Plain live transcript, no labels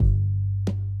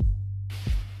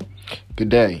Good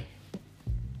day.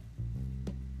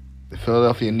 The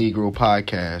Philadelphia Negro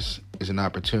podcast is an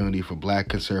opportunity for Black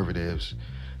conservatives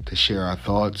to share our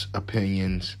thoughts,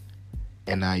 opinions,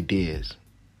 and ideas.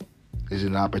 It is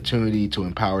an opportunity to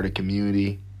empower the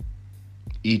community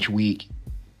each week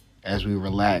as we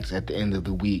relax at the end of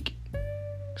the week.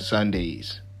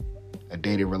 Sundays, a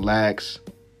day to relax,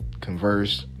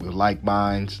 converse with like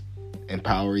minds,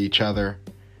 empower each other,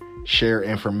 share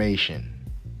information,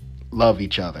 love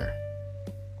each other,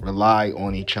 rely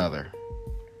on each other.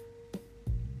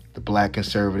 The Black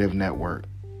Conservative Network.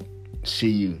 See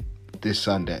you this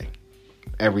Sunday,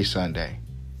 every Sunday,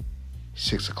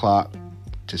 6 o'clock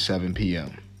to 7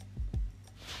 p.m.